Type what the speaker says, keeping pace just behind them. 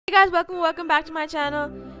Hey guys, welcome back to my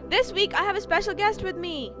channel. This week I have a special guest with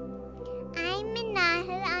me. I'm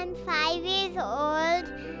Minahil. I'm 5 years old,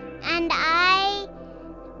 and I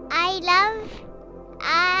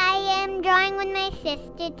am drawing with my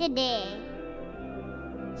sister today.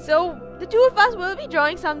 So the two of us will be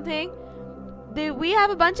drawing something. We have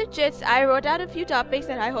a bunch of chits. I wrote out a few topics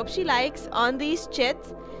that I hope she likes on these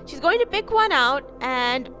chits. She's going to pick one out,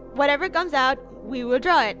 and whatever comes out, we will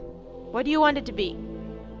draw it. What do you want it to be?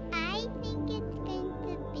 I think it's going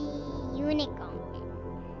to be unicorn.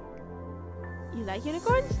 You like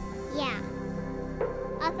unicorns? Yeah.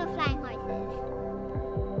 Also flying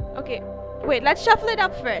horses. Okay, wait, let's shuffle it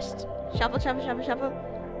up first. Shuffle.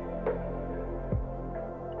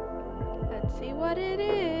 Let's see what it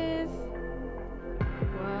is.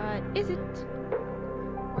 What is it?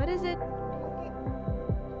 What is it?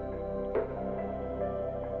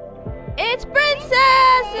 It's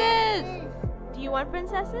princesses! Do you want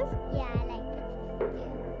princesses? Yeah, I like princesses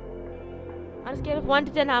too. On a scale of 1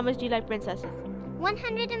 to 10, how much do you like princesses?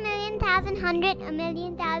 100, a million, thousand, hundred, a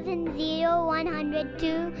million, thousand, 0, 100,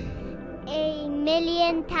 2, a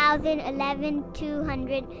million, thousand, 11,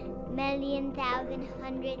 200, million, thousand,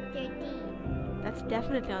 100, 13. That's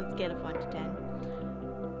definitely on a scale of 1 to 10.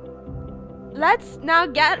 Let's now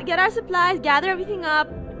get our supplies, gather everything up.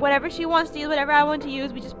 Whatever she wants to use, whatever I want to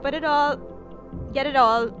use, we just put it all, get it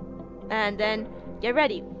all, and then get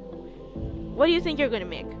ready. What do you think you're going to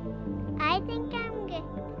make? I think I'm going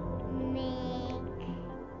to make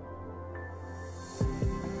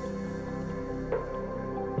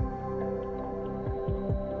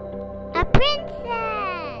a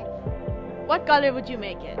princess. What color would you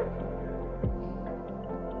make it?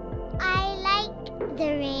 I like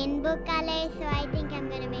the rainbow color, so I think I'm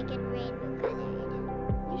going to make it rainbow colored.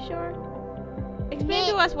 You sure? Explain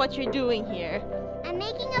to us what you're doing here. I'm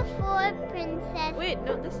making a 4 princess. Wait,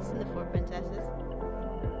 no, this isn't the 4 princesses.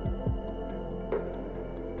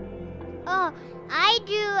 Oh, I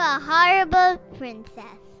drew a horrible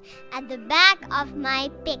princess at the back of my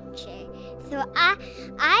picture. So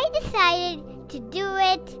I decided to do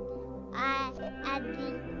it at the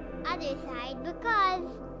other side because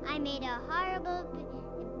I made a horrible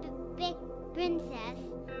princess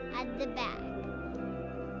at the back.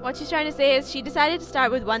 What she's trying to say is she decided to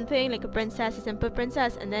start with one thing, like a princess, a simple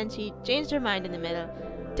princess, and then she changed her mind in the middle.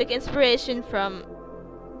 Took inspiration from,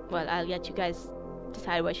 well, I'll let you guys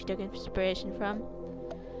decide where she took inspiration from.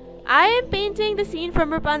 I am painting the scene from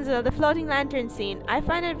Rapunzal, the floating lantern scene. I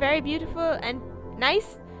find it very beautiful and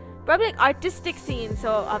nice, probably like artistic scene,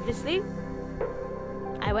 so obviously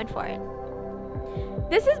I went for it.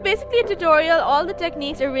 This is basically a tutorial. All the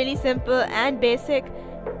techniques are really simple and basic,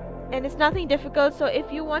 and it's nothing difficult, so if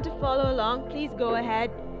you want to follow along, please go ahead.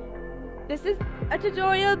 This is a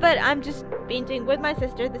tutorial, but I'm just painting with my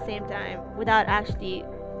sister at the same time without actually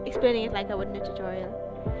explaining it like I would in a tutorial.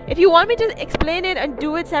 If you want me to explain it and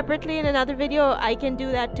do it separately in another video, I can do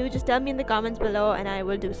that too. Just tell me in the comments below and I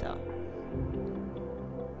will do so.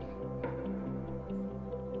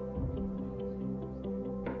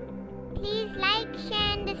 Please like,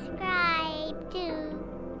 share, and subscribe too.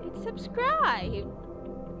 It's subscribe.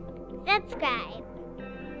 Subscribe.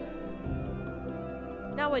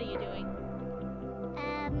 Now what are you doing?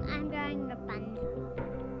 I'm drawing Rapunzal.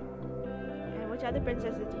 And which other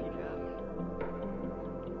princesses do you draw?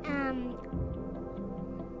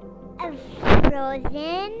 A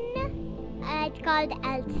Frozen. It's called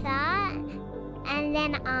Elsa, and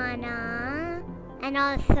then Anna, and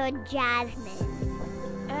also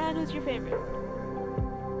Jasmine. And who's your favorite?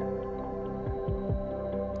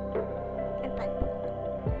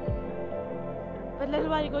 But a little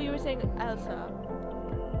while ago you were saying Elsa.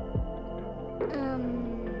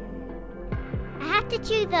 I have to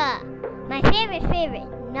choose my favorite.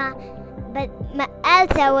 But my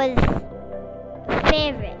Elsa was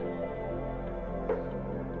favorite.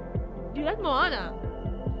 Do you like Moana?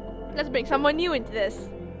 Let's bring someone new into this.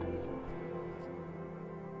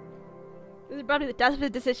 This is probably the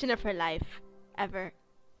toughest decision of her life, ever.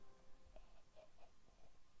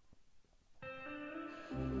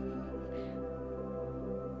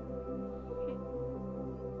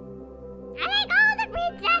 I like all the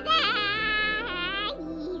princesses!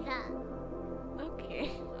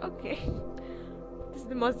 Okay. This is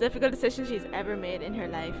the most difficult decision she's ever made in her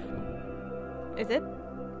life. Is it?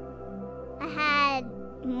 I had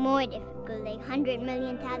more difficult, like 100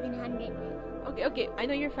 million, 1,000, 100. Okay. I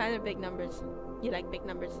know you're a fan of big numbers. You like big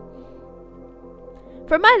numbers.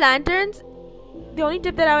 For my lanterns, the only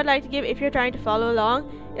tip that I would like to give if you're trying to follow along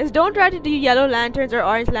is don't try to do yellow lanterns or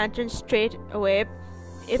orange lanterns straight away.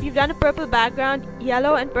 If you've done a purple background,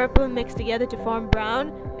 yellow and purple mix together to form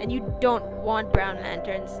brown, and you don't want brown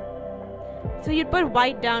lanterns. So you'd put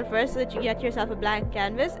white down first so that you get yourself a blank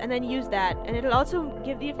canvas, and then use that, and it'll also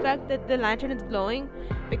give the effect that the lantern is glowing,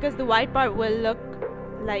 because the white part will look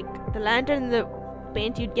like the lantern, the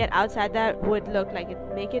paint you'd get outside that would look like it,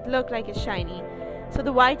 make it look like it's shiny. So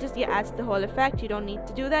the white just adds to the whole effect. You don't need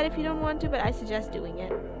to do that if you don't want to, but I suggest doing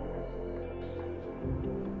it.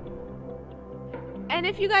 And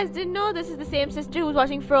if you guys didn't know, this is the same sister who's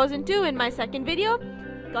watching Frozen 2 in my second video,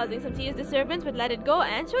 causing some serious disturbance, but let it go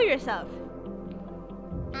and show yourself.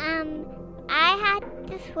 I had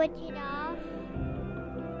to switch it off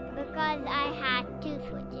because I had to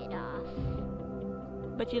switch it off.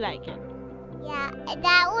 But you like it? Yeah,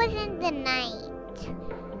 that was in the night.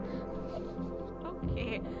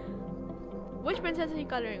 Okay. Which princess are you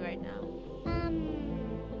coloring right now?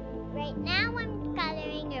 Right now I'm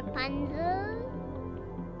coloring Rapunzal.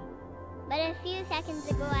 But a few seconds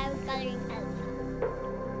ago I was coloring Elsa.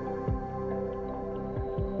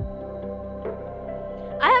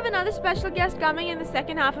 I have another special guest coming in the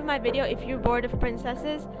second half of my video if you're bored of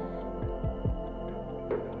princesses.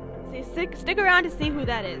 So stick around to see who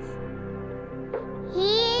that is.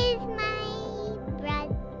 He is my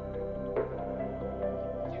brother.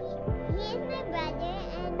 He is my brother,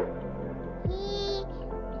 and he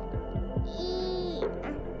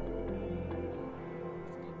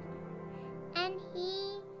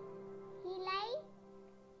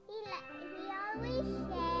always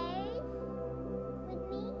shares with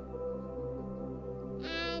me,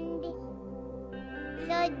 and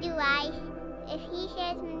so do I. If he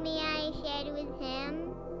shares with me, I share with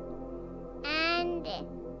him. And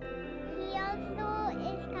he also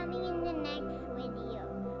is coming in the next video.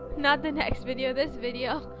 Not the next video, this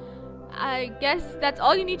video. I guess that's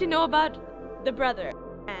all you need to know about the brother.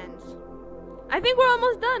 And I think we're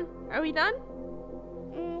almost done. Are we done?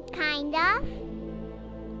 Kind of.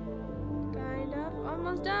 Kind of.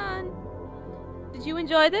 Almost done. Did you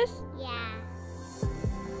enjoy this? Yeah.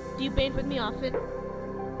 Do you paint with me often?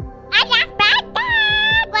 I just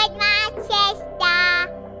painted with my sister.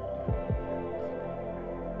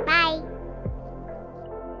 Bye.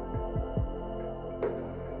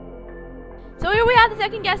 So here we have the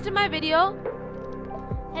second guest in my video.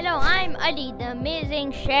 Hello, I'm Ali, the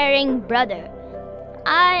amazing sharing brother.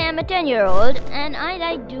 I am a 10-year-old and I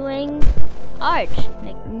like doing art,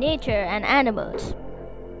 like nature and animals.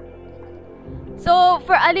 So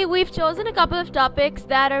for Ali, we've chosen a couple of topics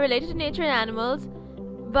that are related to nature and animals,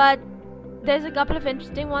 but there's a couple of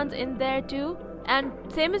interesting ones in there too. And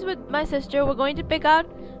same as with my sister, we're going to pick out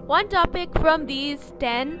one topic from these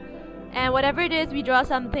 10, and whatever it is, we draw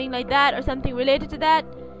something like that or something related to that,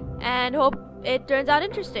 and hope it turns out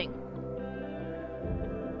interesting.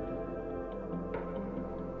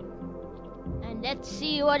 And let's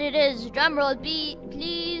see what it is. Drumroll,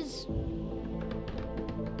 please.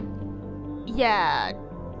 Yeah.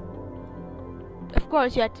 Of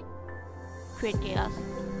course you have to create chaos.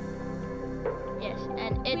 Yes,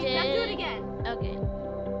 and it is... Let's do it again. Okay.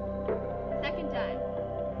 Second time.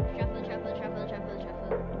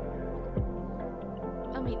 Shuffle.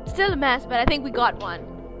 I mean, still a mess, but I think we got one.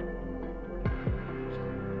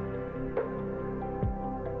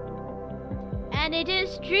 And it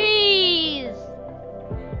is trees!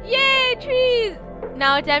 Yay, trees!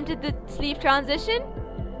 Now attempted the sleeve transition.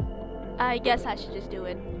 I guess I should just do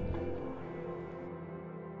it.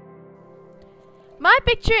 My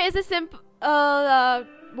picture is a simple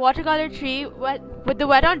watercolor tree with the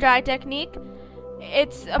wet on dry technique.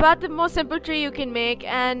 It's about the most simple tree you can make,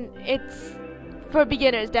 and it's for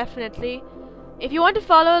beginners definitely. If you want to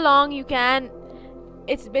follow along, you can.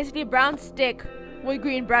 It's basically a brown stick with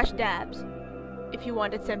green brush dabs, if you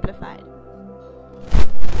want it simplified.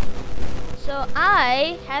 So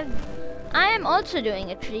I am also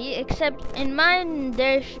doing a tree, except in mine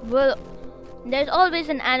there's always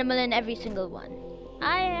an animal in every single one.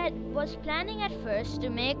 I was planning at first to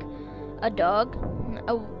make a dog,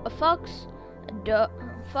 a fox,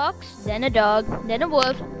 then a dog, then a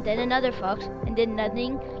wolf, then another fox, and then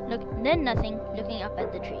nothing looking up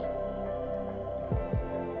at the tree.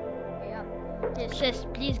 Yeah. Sis,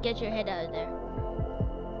 please get your head out of there.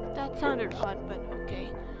 That sounded odd, but okay.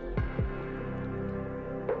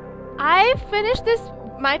 I finished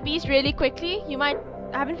my piece really quickly. I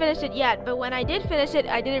haven't finished it yet, but when I did finish it,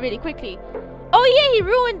 I did it really quickly. Oh yeah, he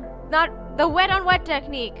ruined the wet on wet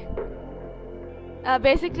technique.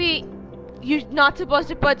 Basically, you're not supposed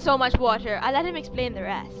to put so much water. I'll let him explain the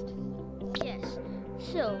rest. Yes.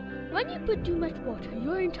 So, when you put too much water,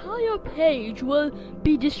 your entire page will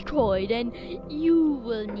be destroyed and you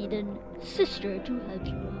will need a sister to help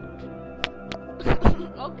you out.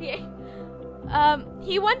 Okay.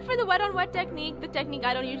 He went for the wet on wet technique, the technique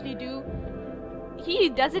I don't usually do. He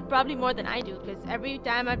does it probably more than I do, because every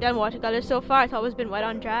time I've done watercolor so far, it's always been wet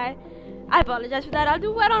on dry. I apologize for that. I'll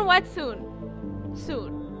do wet on wet soon.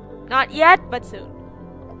 Soon. Not yet, but soon.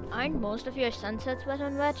 Aren't most of your sunsets wet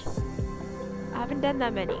on wet? I haven't done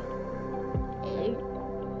that many.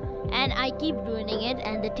 And I keep ruining it,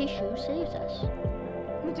 and the tissue saves us.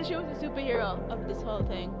 The tissue is the superhero of this whole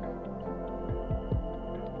thing.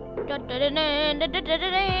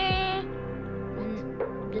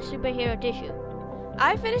 The superhero tissue.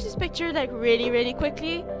 I finished this picture like really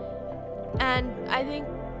quickly, and I think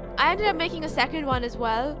I ended up making a second one as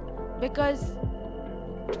well, because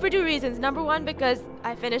for two reasons. Number one, because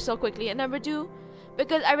I finished so quickly, and number two,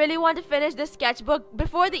 because I really want to finish this sketchbook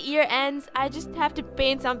before the year ends. I just have to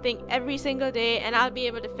paint something every single day and I'll be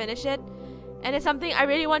able to finish it, and it's something I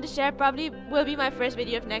really want to share. Probably will be my first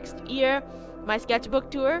video of next year. My sketchbook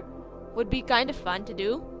tour would be kind of fun to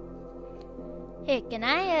do. Hey, can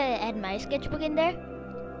I add my sketchbook in there?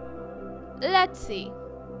 Let's see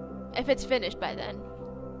if it's finished by then.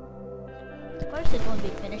 Of course it won't be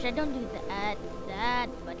finished. I don't do that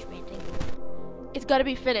much painting. It's gotta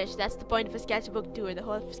be finished. That's the point of a sketchbook tour. The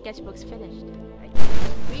whole sketchbook's finished. Right.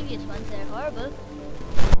 The previous ones, they're horrible.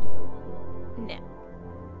 No.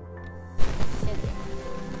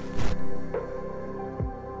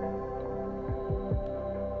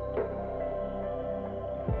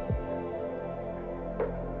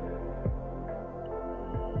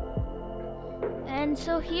 And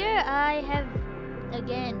so here I have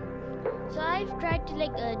again. So I've tried to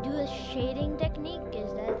do a shading technique.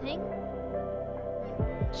 Is that a thing?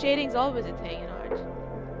 Shading's always a thing in art.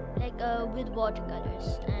 With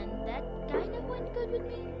watercolors, and that kind of went good with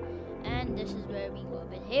me. And this is where we go a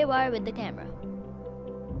bit haywire with the camera.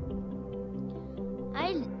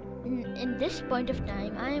 In this point of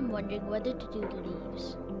time, I am wondering whether to do the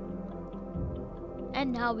leaves.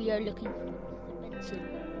 And now we are looking for the pencil.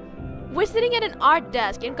 We're sitting at an art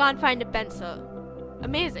desk and can't find a pencil.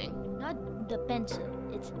 Amazing. Not the pencil,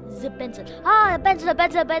 it's the pencil. Ah, the pencil.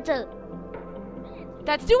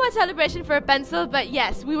 That's too much celebration for a pencil, but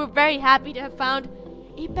yes, we were very happy to have found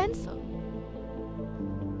a pencil.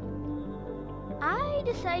 I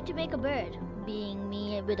decided to make a bird, being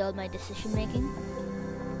me with all my decision making.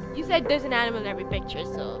 You said there's an animal in every picture,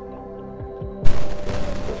 so...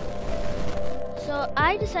 So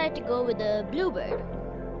I decided to go with a bluebird.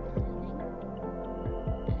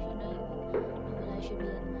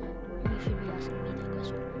 You should be asking me that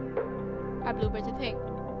question. Are bluebirds a thing?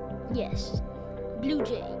 Yes. Blue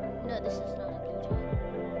jay. No, this is not a blue jay.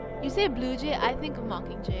 You say blue jay, I think of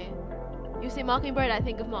mockingjay. You say mockingbird, I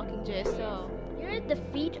think of mockingjay, so... Here the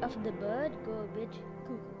feet of the bird go a bit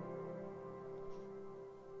cuckoo.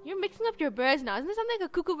 You're mixing up your birds now. Isn't there something like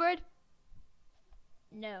a cuckoo bird?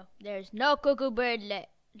 No, there's no cuckoo bird leg.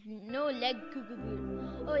 No leg cuckoo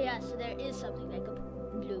bird. Oh yeah, so there is something like a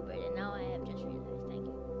bluebird, and now I have just realized. Thank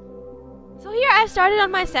you. So here I started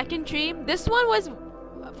on my second tree. This one was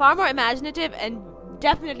far more imaginative and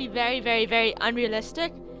definitely very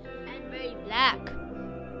unrealistic. And very black.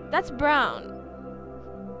 That's brown.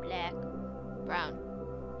 Black. Brown.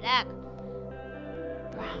 Black.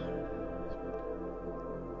 Brown.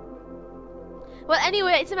 Well,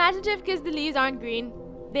 anyway, it's imaginative because the leaves aren't green.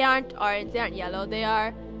 They aren't orange. They aren't yellow. They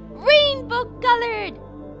are rainbow colored.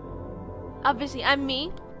 Obviously, I'm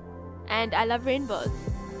me. And I love rainbows.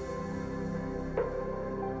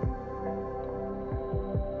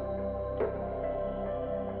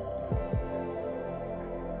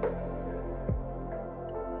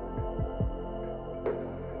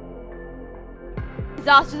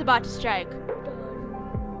 Disaster's about to strike.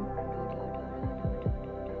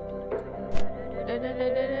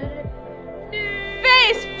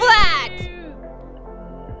 Face flat!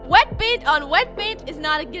 Wet paint on wet paint is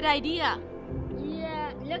not a good idea.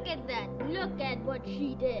 Yeah, look at that. Look at what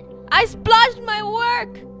she did. I splodged my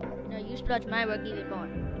work. No, you splodged my work even more.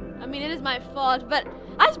 I mean, it is my fault, but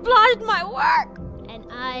I splodged my work. And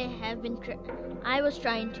I have been I was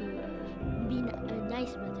trying to be a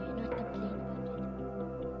nice mother and not complain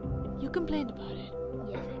about it. You complained about it.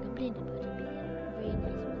 Yes, I complained about it being a very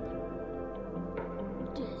nice mother.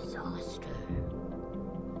 Disaster.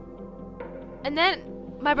 And then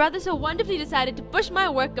my brother so wonderfully decided to push my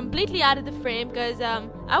work completely out of the frame because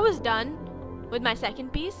I was done with my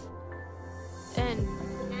second piece. And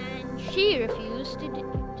she refused to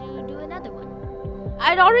do another one.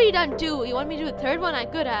 I'd already done two. You want me to do a third one? I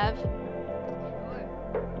could have.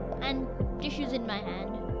 Sure. And tissues in my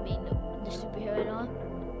hand, being the superhero and all.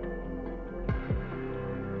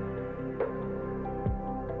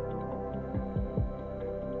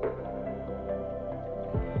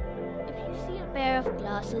 pair of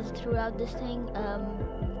glasses throughout this thing.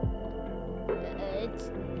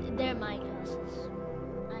 They're my glasses.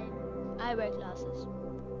 I wear glasses.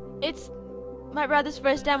 It's my brother's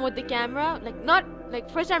first time with the camera. Like, not like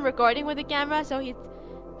first time recording with the camera, so he's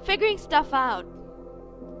figuring stuff out.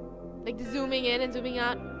 Like the zooming in and zooming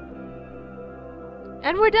out.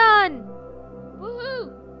 And we're done!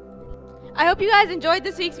 Woohoo! I hope you guys enjoyed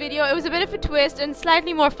this week's video. It was a bit of a twist and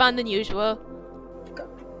slightly more fun than usual.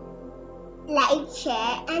 Like,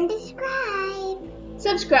 share, and subscribe.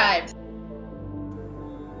 Subscribe.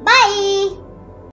 Bye!